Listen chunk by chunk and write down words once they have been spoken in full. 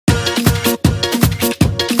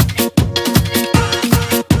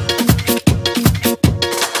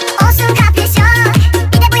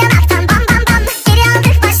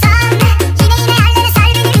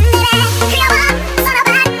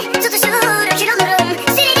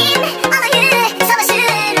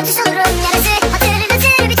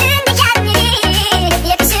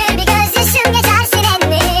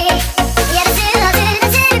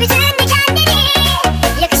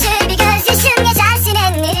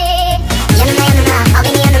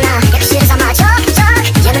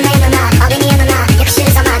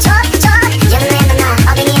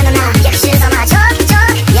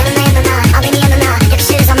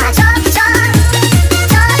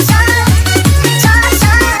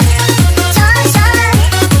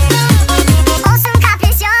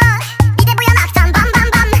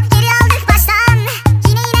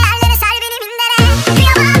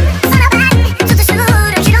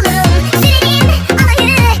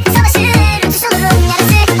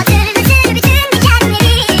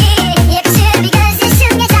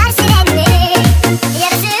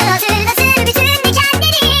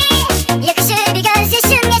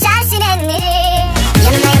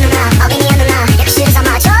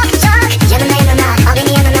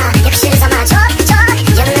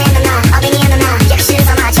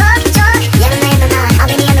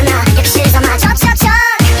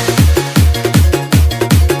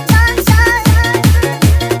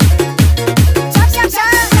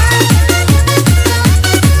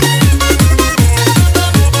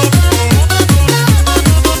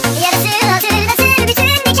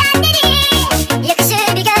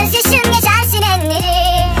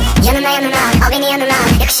al beni yanına,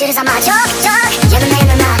 yakışırız ama çok çok. Yanına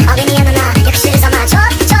yanına, al beni yanına, yakışırız ama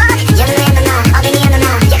çok çok. Yanına yanına, al beni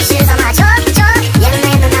yanına, yakışırız ama çok.